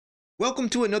Welcome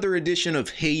to another edition of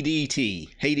Hey DT.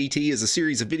 Hey DT is a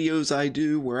series of videos I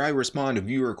do where I respond to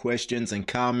viewer questions and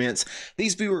comments.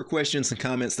 These viewer questions and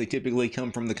comments, they typically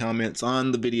come from the comments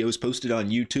on the videos posted on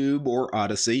YouTube or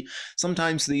Odyssey.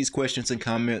 Sometimes these questions and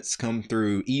comments come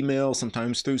through email,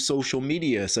 sometimes through social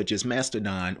media such as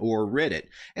Mastodon or Reddit.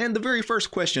 And the very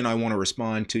first question I want to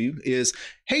respond to is,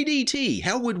 Hey DT,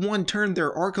 how would one turn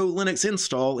their Arco Linux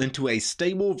install into a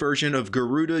stable version of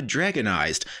Garuda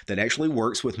Dragonized that actually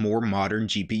works with more modern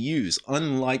GPUs,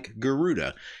 unlike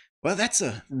Garuda? Well, that's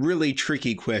a really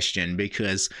tricky question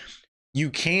because you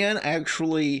can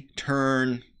actually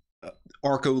turn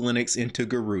Arco Linux into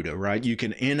Garuda, right? You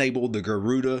can enable the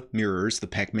Garuda mirrors, the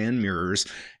Pacman mirrors,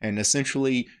 and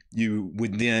essentially you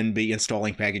would then be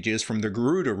installing packages from the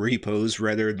Garuda repos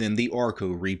rather than the Arco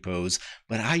repos.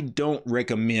 But I don't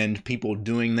recommend people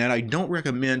doing that. I don't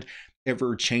recommend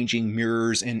ever changing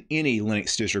mirrors in any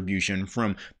Linux distribution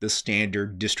from the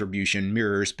standard distribution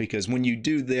mirrors, because when you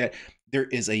do that, there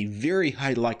is a very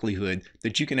high likelihood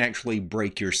that you can actually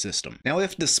break your system. Now,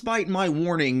 if despite my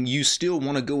warning, you still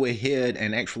want to go ahead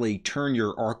and actually turn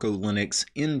your Arco Linux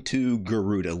into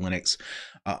Garuda Linux,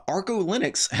 Arco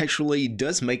Linux actually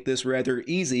does make this rather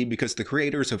easy because the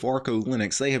creators of Arco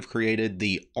Linux, they have created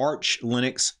the Arch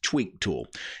Linux tweak tool.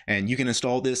 And you can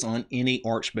install this on any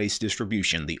Arch-based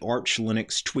distribution, the Arch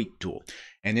Linux tweak tool.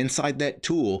 And inside that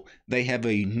tool, they have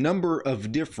a number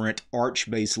of different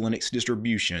Arch-based Linux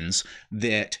distributions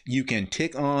that you can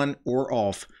tick on or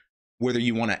off whether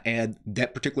you want to add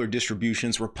that particular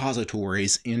distribution's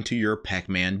repositories into your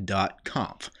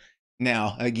pacman.conf.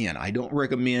 Now, again, I don't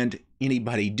recommend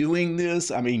anybody doing this.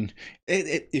 I mean,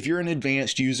 if you're an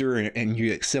advanced user and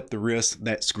you accept the risk,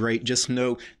 that's great. Just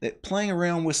know that playing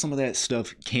around with some of that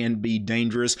stuff can be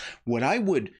dangerous. What I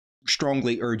would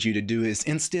strongly urge you to do is,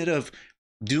 instead of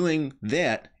doing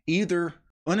that, either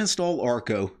uninstall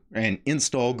Arco and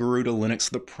install Garuda Linux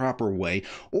the proper way,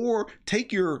 or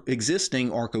take your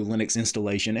existing Arco Linux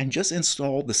installation and just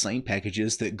install the same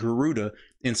packages that Garuda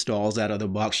installs out of the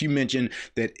box. You mentioned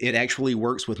that it actually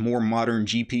works with more modern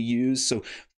GPUs, so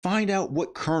find out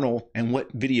what kernel and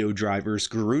what video drivers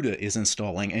Garuda is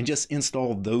installing and just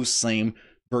install those same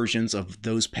versions of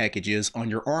those packages on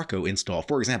your Arco install.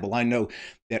 For example, I know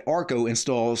that Arco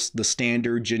installs the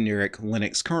standard generic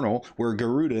Linux kernel, where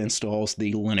Garuda installs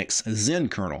the Linux Zen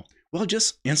kernel. Well,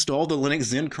 just install the Linux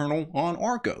Zen kernel on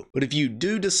Arco. But if you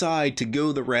do decide to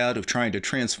go the route of trying to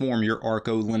transform your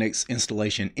Arco Linux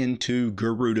installation into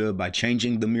Garuda by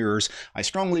changing the mirrors, I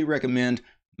strongly recommend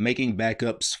making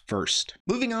backups first.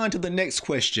 Moving on to the next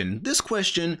question. This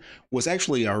question was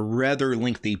actually a rather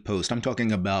lengthy post. I'm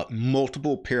talking about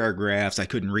multiple paragraphs. I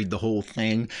couldn't read the whole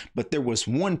thing, but there was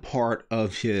one part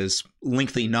of his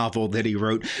lengthy novel that he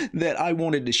wrote that I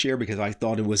wanted to share because I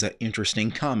thought it was an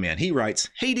interesting comment. He writes,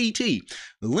 Hey DT,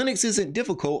 Linux isn't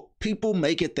difficult. People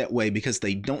make it that way because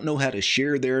they don't know how to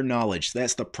share their knowledge.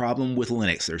 That's the problem with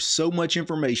Linux. There's so much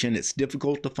information, it's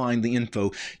difficult to find the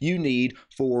info you need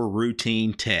for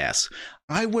routine tasks.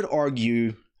 I would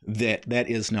argue that that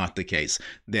is not the case,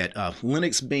 that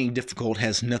Linux being difficult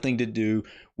has nothing to do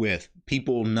with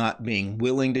people not being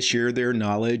willing to share their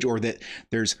knowledge, or that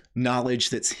there's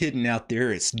knowledge that's hidden out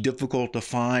there, it's difficult to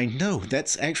find. No,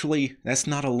 that's not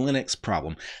a Linux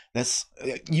problem.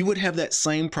 You would have that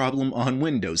same problem on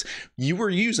Windows. You were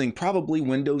using probably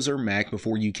Windows or Mac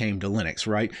before you came to Linux,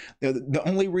 right? The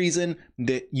only reason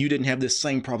that you didn't have this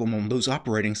same problem on those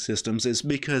operating systems is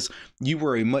because you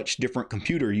were a much different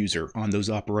computer user on those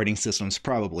operating systems.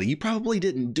 You probably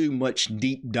didn't do much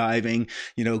deep diving,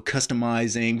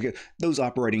 customizing those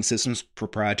operating systems.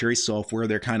 Proprietary software,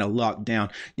 they're kind of locked down.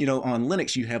 On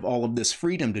Linux, you have all of this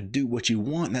freedom to do what you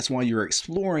want. And that's why you're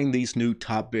exploring these new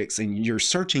topics and you're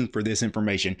searching for this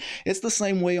information. It's the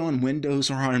same way on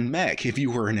Windows or on Mac. If you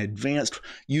were an advanced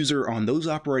user on those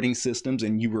operating systems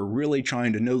and you were really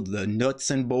trying to know the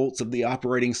nuts and bolts of the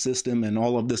operating system and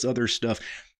all of this other stuff,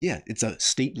 yeah, it's a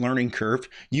steep learning curve.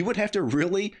 You would have to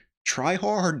really try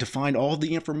hard to find all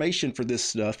the information for this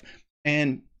stuff.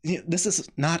 And this is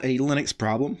not a Linux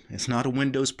problem. It's not a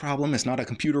Windows problem. It's not a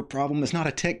computer problem. It's not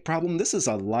a tech problem. This is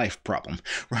a life problem,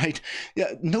 right?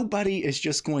 Yeah, nobody is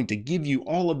just going to give you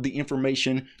all of the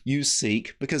information you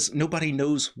seek because nobody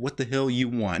knows what the hell you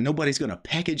want. Nobody's going to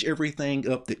package everything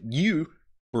up that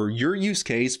for your use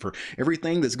case, for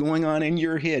everything that's going on in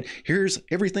your head. Here's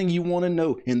everything you want to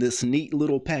know in this neat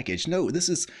little package. No, this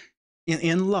is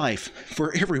in life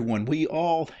for everyone. We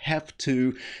all have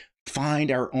to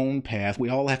find our own path. We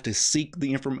all have to seek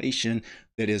the information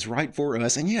that is right for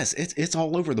us. And yes, it's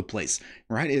all over the place,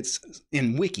 right? It's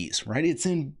in wikis, right? It's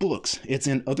in books. It's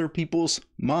in other people's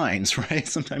minds, right?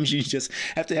 Sometimes you just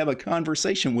have to have a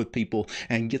conversation with people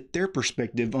and get their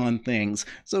perspective on things.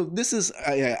 So this is,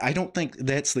 I don't think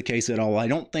that's the case at all. I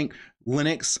don't think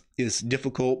Linux is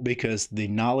difficult because the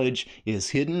knowledge is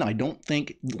hidden. I don't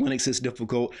think Linux is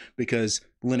difficult because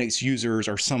Linux users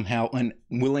are somehow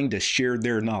unwilling to share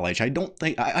their knowledge. I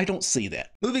don't see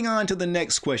that. Moving on to the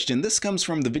next question. This comes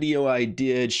from the video I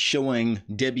did showing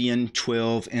Debian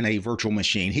 12 in a virtual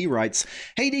machine. He writes,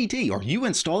 "Hey DT, are you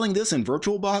installing this in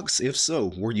VirtualBox? If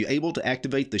so, were you able to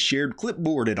activate the shared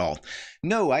clipboard at all?"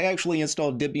 No, I actually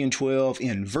installed Debian 12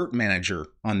 in Virt Manager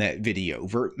on that video.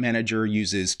 Virt Manager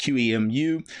uses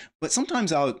QEMU, but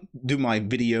sometimes I'll do my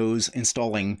videos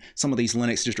installing some of these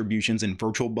Linux distributions in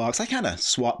VirtualBox. I kind of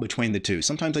swap between the two.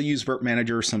 Sometimes I use Virt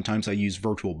Manager, sometimes I use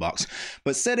VirtualBox.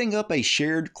 But setting up a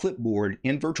shared clipboard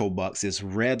in VirtualBox is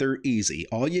rather easy.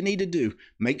 All you need to do,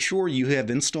 make sure you have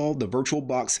installed the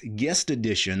VirtualBox guest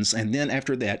editions, and then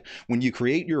after that, when you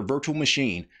create your virtual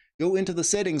machine, go into the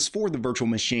settings for the virtual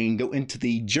machine, go into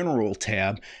the general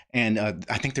tab, and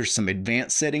I think there's some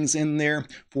advanced settings in there.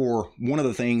 For one of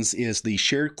the things is the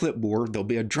shared clipboard. There'll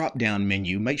be a drop-down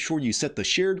menu. Make sure you set the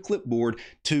shared clipboard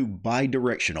to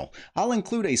bidirectional. I'll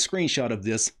include a screenshot of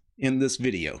this in this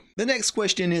video. The next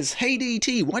question is, "Hey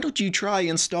DT, why don't you try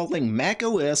installing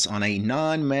macOS on a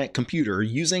non-Mac computer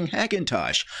using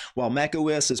Hackintosh? While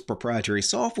macOS is proprietary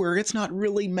software, it's not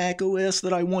really macOS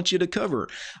that I want you to cover.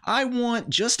 I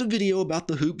want just a video about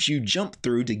the hoops you jump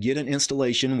through to get an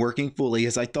installation working fully,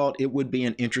 as I thought it would be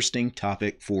an interesting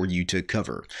topic for you to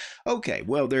cover." Okay,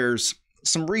 well, there's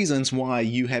some reasons why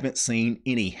you haven't seen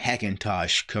any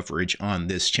Hackintosh coverage on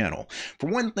this channel. For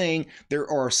one thing, there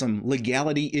are some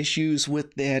legality issues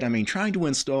with that. I mean, trying to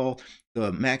install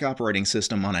the Mac operating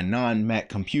system on a non-Mac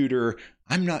computer,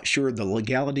 I'm not sure the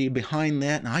legality behind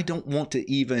that, and I don't want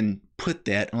to even put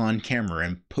that on camera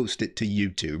and post it to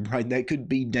YouTube, right? That could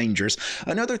be dangerous.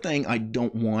 Another thing I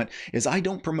don't want is I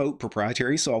don't promote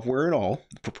proprietary software at all,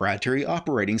 proprietary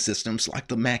operating systems like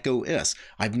the Mac OS.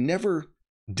 I've never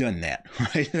done that,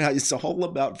 right? It's all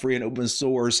about free and open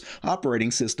source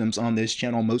operating systems on this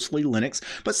channel, mostly Linux,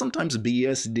 but sometimes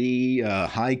BSD,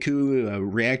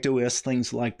 Haiku, ReactOS,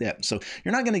 things like that. So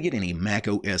you're not going to get any Mac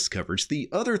OS coverage. The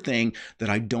other thing that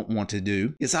I don't want to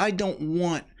do is I don't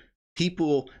want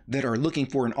people that are looking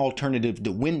for an alternative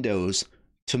to Windows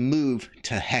to move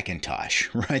to Hackintosh,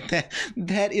 right?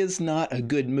 That is not a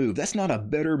good move. That's not a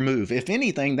better move. If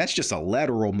anything, that's just a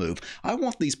lateral move. I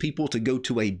want these people to go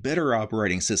to a better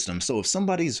operating system. So if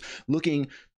somebody's looking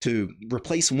to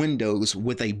replace Windows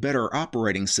with a better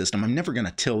operating system, I'm never going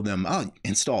to tell them, oh,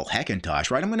 install Hackintosh,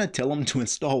 right? I'm going to tell them to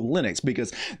install Linux,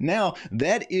 because now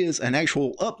that is an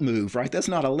actual up move, right? That's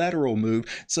not a lateral move.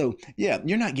 So yeah,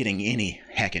 you're not getting any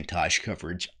Hackintosh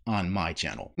coverage on my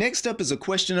channel. Next up is a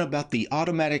question about the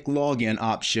automatic login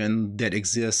option that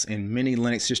exists in many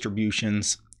Linux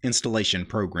distributions installation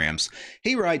programs.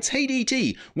 He writes, "Hey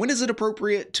DT, when is it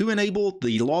appropriate to enable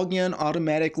the login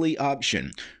automatically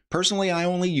option? Personally, I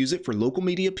only use it for local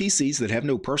media PCs that have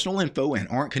no personal info and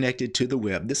aren't connected to the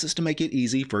web. This is to make it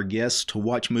easy for guests to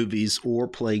watch movies or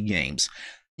play games."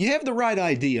 You have the right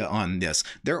idea on this.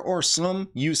 There are some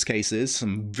use cases,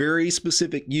 some very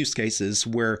specific use cases,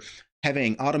 where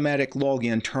having automatic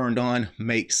login turned on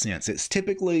makes sense. It's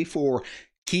typically for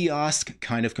kiosk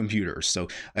kind of computers. So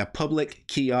a public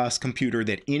kiosk computer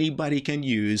that anybody can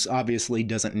use obviously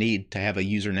doesn't need to have a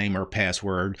username or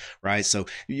password, right? So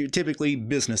typically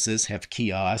businesses have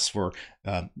kiosks for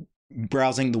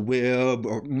browsing the web,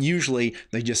 or usually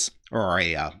they just are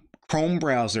a Chrome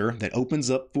browser that opens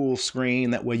up full screen.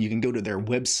 That way you can go to their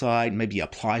website, maybe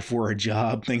apply for a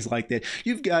job, things like that.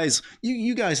 You guys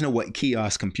know what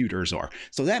kiosk computers are.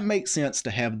 So that makes sense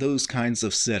to have those kinds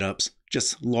of setups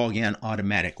just log in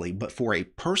automatically. But for a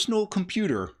personal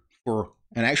computer, for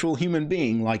an actual human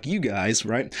being like you guys,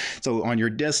 right? So on your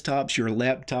desktops, your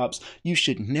laptops, you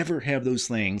should never have those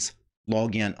things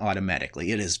log in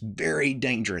automatically. It is very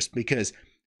dangerous, because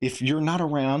if you're not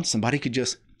around, somebody could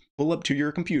just pull up to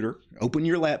your computer, open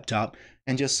your laptop,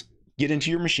 and just get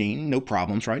into your machine, no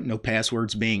problems, right? No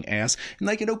passwords being asked, and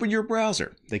they can open your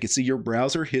browser. They can see your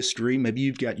browser history. Maybe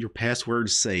you've got your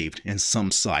passwords saved in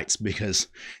some sites, because,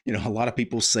 you know, a lot of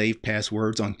people save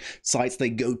passwords on sites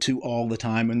they go to all the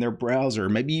time in their browser.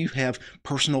 Maybe you have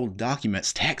personal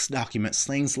documents, tax documents,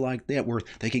 things like that, where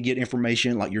they could get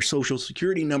information like your social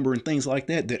security number and things like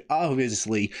that, that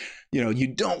obviously, you know, you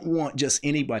don't want just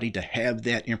anybody to have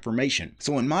that information.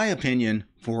 So in my opinion,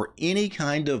 for any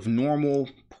kind of normal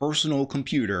personal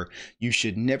computer, you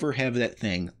should never have that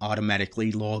thing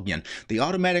automatically log in. The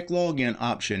automatic login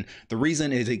option, the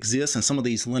reason it exists in some of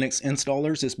these Linux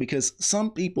installers is because some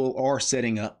people are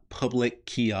setting up public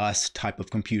kiosk type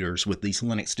of computers with these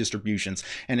Linux distributions.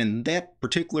 And in that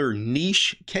particular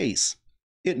niche case,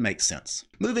 it makes sense.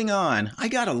 Moving on, I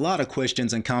got a lot of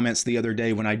questions and comments the other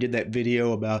day when I did that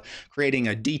video about creating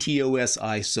a DTOS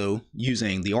ISO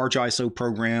using the Arch ISO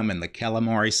program and the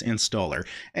Calamares installer.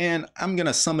 And I'm going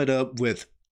to sum it up with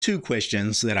two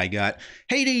questions that I got.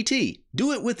 Hey DT,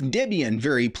 do it with Debian,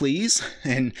 very please.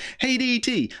 And hey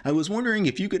DT, I was wondering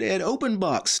if you could add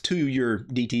openbox to your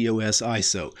DTOS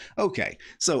ISO. Okay,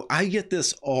 so I get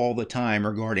this all the time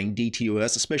regarding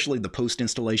DTOS, especially the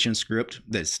post-installation script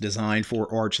that's designed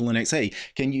for Arch Linux. Hey,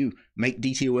 can you make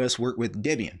DTOS work with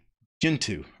Debian,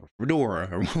 Gentoo, or Fedora,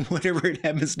 or whatever it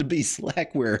happens to be,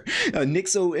 Slackware?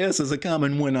 NixOS is a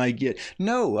common one I get.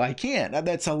 No, I can't.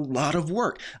 That's a lot of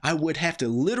work. I would have to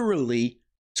literally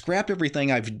scrap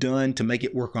everything I've done to make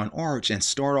it work on Arch and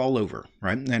start all over,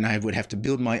 right? And I would have to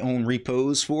build my own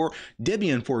repos for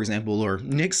Debian, for example, or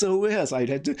NixOS. I'd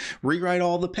have to rewrite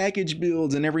all the package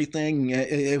builds and everything.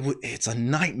 It's a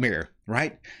nightmare,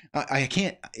 right? I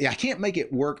can't make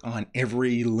it work on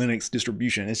every Linux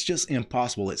distribution. It's just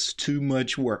impossible. It's too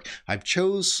much work. I've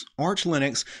chose Arch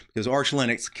Linux because Arch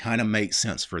Linux kind of makes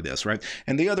sense for this, right?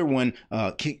 And the other one,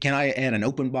 can I add an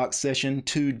openbox session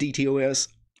to DTOS?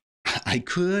 I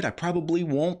could. I probably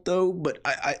won't though, but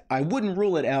I wouldn't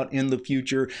rule it out in the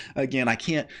future. Again,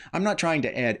 I'm not trying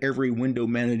to add every window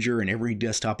manager and every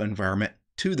desktop environment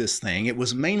to this thing. It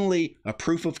was mainly a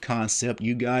proof of concept.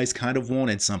 You guys kind of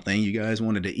wanted something. You guys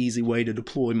wanted an easy way to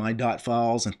deploy my dot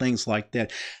files and things like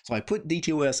that. So I put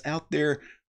DTOS out there,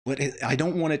 but I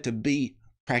don't want it to be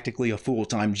practically a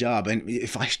full-time job. And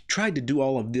if I tried to do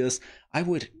all of this, I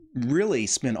would really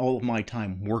spend all of my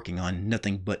time working on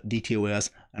nothing but DTOS,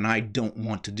 and I don't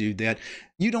want to do that.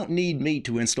 You don't need me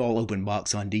to install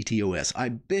openbox on DTOS. I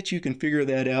bet you can figure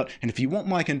that out, and if you want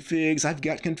my configs, I've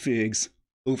got configs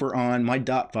over on my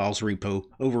 .files repo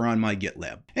over on my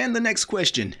GitLab. And the next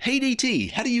question, hey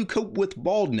DT, how do you cope with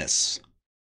baldness?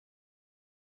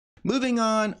 Moving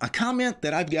on, a comment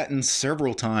that I've gotten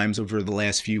several times over the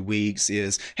last few weeks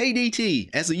is, hey DT,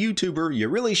 as a YouTuber, you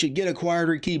really should get a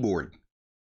quieter keyboard.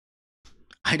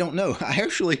 I don't know. I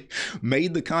actually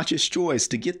made the conscious choice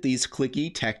to get these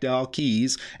clicky tactile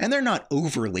keys, and they're not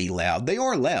overly loud. They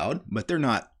are loud, but they're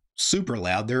not super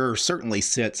loud. There are certainly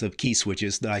sets of key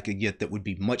switches that I could get that would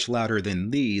be much louder than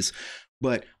these,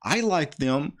 but I like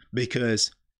them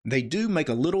because they do make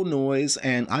a little noise,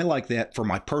 and I like that for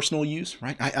my personal use,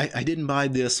 right? I didn't buy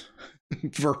this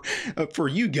for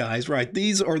you guys, right?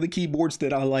 These are the keyboards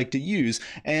that I like to use,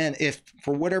 and if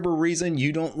for whatever reason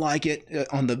you don't like it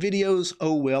on the videos,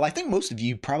 oh well. I think most of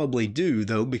you probably do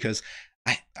though, because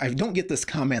I don't get this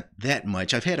comment that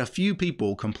much. I've had a few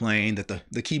people complain that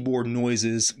the keyboard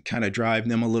noises kind of drive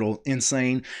them a little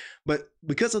insane, but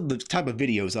because of the type of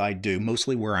videos I do,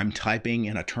 mostly where I'm typing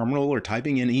in a terminal or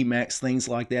typing in Emacs, things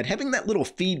like that, having that little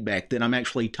feedback that I'm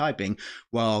actually typing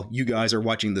while you guys are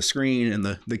watching the screen and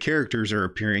the characters are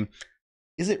appearing,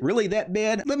 is it really that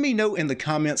bad? Let me know in the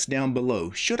comments down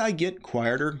below. Should I get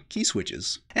quieter key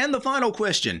switches? And the final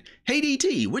question, hey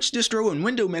DT, which distro and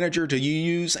window manager do you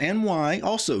use and why?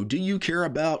 Also, do you care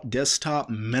about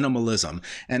desktop minimalism?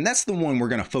 And that's the one we're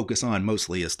going to focus on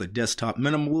mostly, is the desktop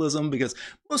minimalism, because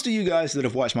most of you guys that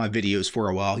have watched my videos for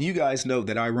a while, you guys know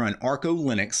that I run Arco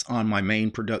Linux on my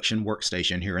main production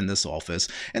workstation here in this office,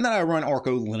 and that I run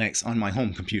Arco Linux on my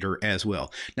home computer as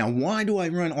well. Now, why do I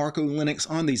run Arco Linux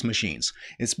on these machines?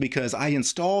 It's because I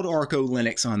installed Arco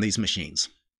Linux on these machines.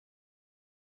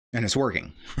 And it's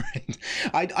working,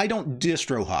 right? I don't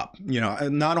distro hop,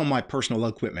 not on my personal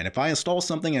equipment. If I install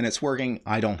something and it's working,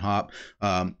 I don't hop.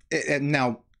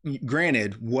 Now,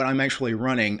 granted, what I'm actually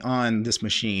running on this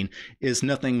machine is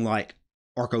nothing like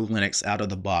Arco Linux out of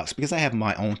the box, because I have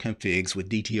my own configs with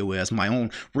DTOS, my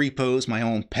own repos, my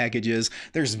own packages.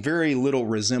 There's very little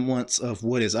resemblance of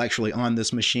what is actually on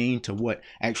this machine to what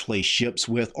actually ships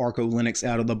with Arco Linux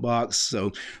out of the box.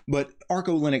 But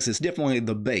Arco Linux is definitely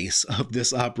the base of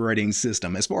this operating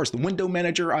system. As far as the window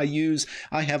manager I use,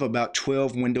 I have about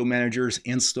 12 window managers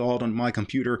installed on my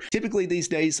computer. Typically these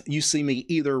days, you see me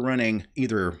either running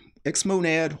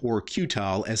Xmonad or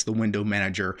Qtile as the window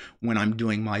manager when I'm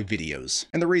doing my videos.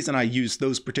 And the reason I use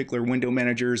those particular window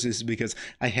managers is because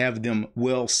I have them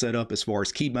well set up as far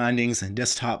as key bindings and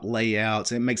desktop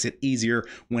layouts. It makes it easier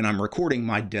when I'm recording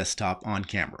my desktop on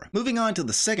camera. Moving on to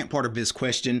the second part of his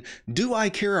question, do I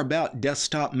care about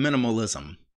desktop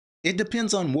minimalism? It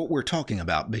depends on what we're talking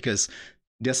about, because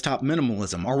desktop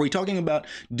minimalism? Are we talking about,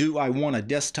 do I want a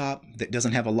desktop that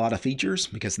doesn't have a lot of features?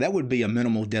 Because that would be a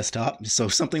minimal desktop. So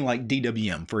something like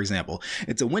DWM, for example.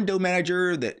 It's a window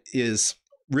manager that is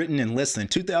written in less than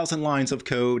 2,000 lines of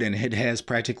code, and it has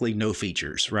practically no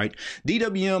features, right?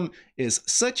 DWM is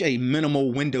such a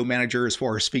minimal window manager as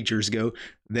far as features go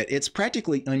that it's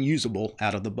practically unusable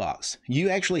out of the box. You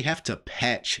actually have to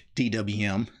patch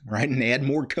DWM, right, and add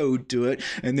more code to it,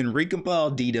 and then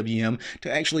recompile DWM to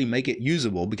actually make it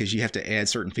usable, because you have to add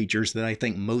certain features that I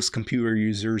think most computer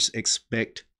users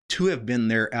expect to have been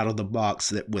there out of the box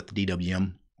that with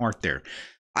DWM aren't there.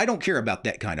 I don't care about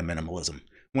that kind of minimalism.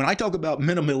 When I talk about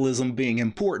minimalism being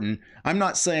important, I'm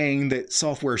not saying that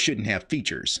software shouldn't have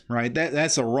features, right?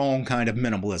 That's a wrong kind of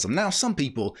minimalism. Now, some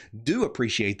people do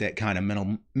appreciate that kind of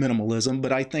minimalism,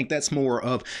 but I think that's more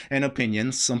of an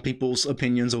opinion. Some people's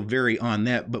opinions will vary on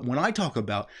that. But when I talk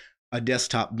about a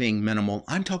desktop being minimal,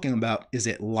 I'm talking about, is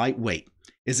it lightweight?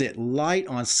 Is it light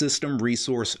on system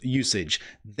resource usage?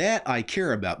 That I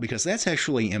care about, because that's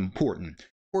actually important.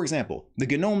 For example, the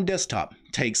GNOME desktop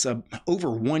takes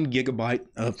over 1 gigabyte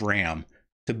of RAM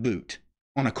to boot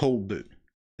on a cold boot.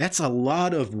 That's a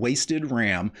lot of wasted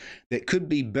RAM that could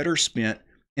be better spent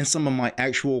in some of my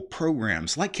actual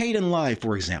programs, like Kdenlive,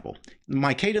 for example.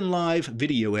 My Kdenlive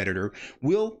video editor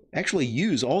will actually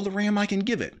use all the RAM I can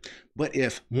give it. But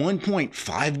if 1.5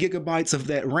 gigabytes of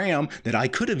that RAM that I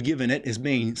could have given it is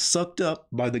being sucked up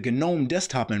by the GNOME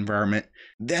desktop environment,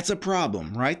 that's a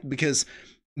problem, right? Because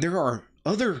there are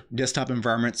other desktop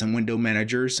environments and window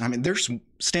managers. I mean, there's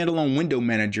standalone window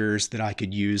managers that I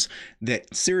could use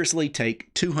that seriously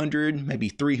take 200, maybe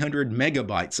 300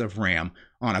 megabytes of RAM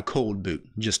on a cold boot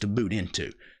just to boot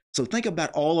into. So think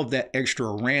about all of that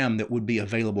extra RAM that would be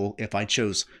available if I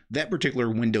chose that particular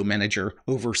window manager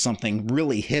over something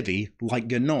really heavy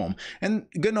like GNOME. And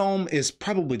GNOME is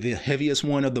probably the heaviest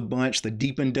one of the bunch. The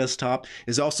Debian desktop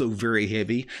is also very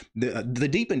heavy. The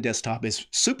Debian desktop is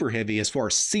super heavy as far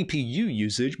as CPU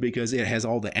usage, because it has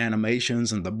all the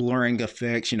animations and the blurring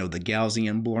effects, you know, the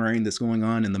Gaussian blurring that's going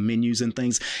on in the menus and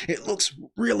things. It looks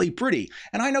really pretty.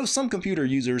 And I know some computer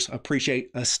users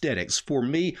appreciate aesthetics. For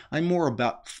me, I'm more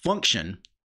about function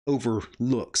over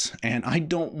looks, and I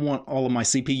don't want all of my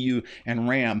CPU and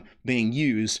RAM being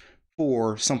used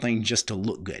for something just to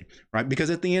look good, right?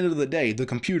 Because at the end of the day, the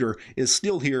computer is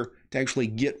still here to actually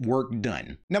get work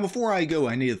done. Now, before I go,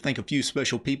 I need to thank a few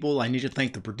special people. I need to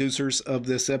thank the producers of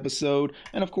this episode.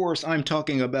 And of course, I'm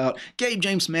talking about Gabe,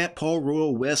 James, Matt, Paul,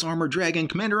 Royal, Wes, Armor Dragon,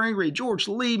 Commander Angry, George,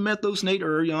 Lee, Methos, Nate,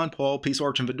 Urion, Paul, Peace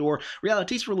Arch and Fedor,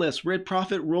 Realities for Less, Red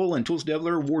Prophet, Roland, Tools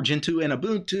Devler, War Gentoo, and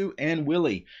Ubuntu, and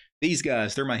Willie. These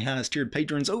guys, they're my highest tiered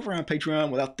patrons over on Patreon.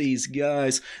 Without these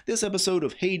guys, this episode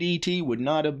of Hey DT would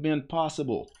not have been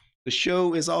possible. The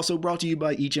show is also brought to you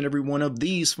by each and every one of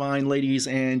these fine ladies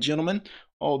and gentlemen.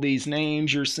 All these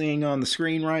names you're seeing on the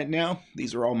screen right now,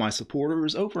 these are all my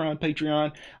supporters over on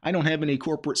Patreon. I don't have any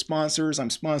corporate sponsors. I'm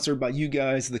sponsored by you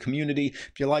guys, the community.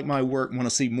 If you like my work and want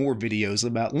to see more videos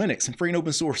about Linux and free and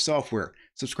open source software,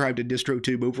 subscribe to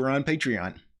DistroTube over on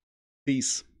Patreon.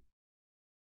 Peace.